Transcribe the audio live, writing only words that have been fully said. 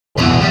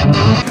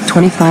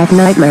25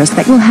 nightmares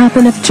that will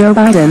happen if Joe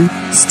Biden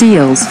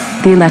steals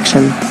the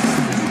election.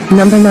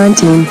 Number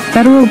 19.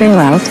 Federal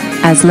bailout.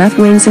 As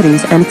left-wing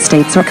cities and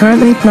states are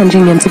currently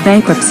plunging into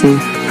bankruptcy,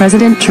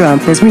 President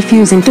Trump is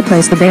refusing to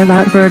place the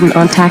bailout burden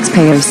on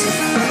taxpayers.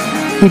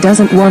 He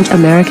doesn't want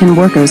American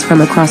workers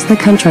from across the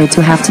country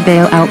to have to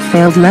bail out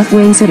failed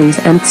left-wing cities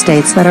and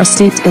states that are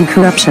steeped in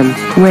corruption,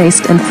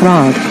 waste and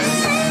fraud.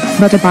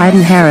 But a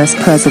Biden-Harris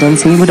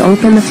presidency would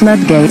open the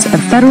floodgates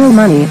of federal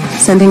money,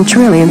 sending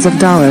trillions of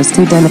dollars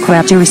to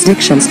Democrat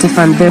jurisdictions to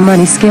fund their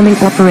money-skimming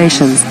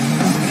operations.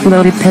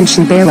 Bloated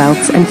pension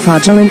bailouts and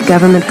fraudulent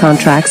government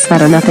contracts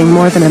that are nothing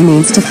more than a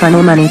means to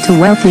funnel money to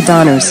wealthy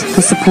donors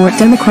who support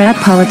Democrat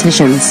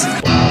politicians.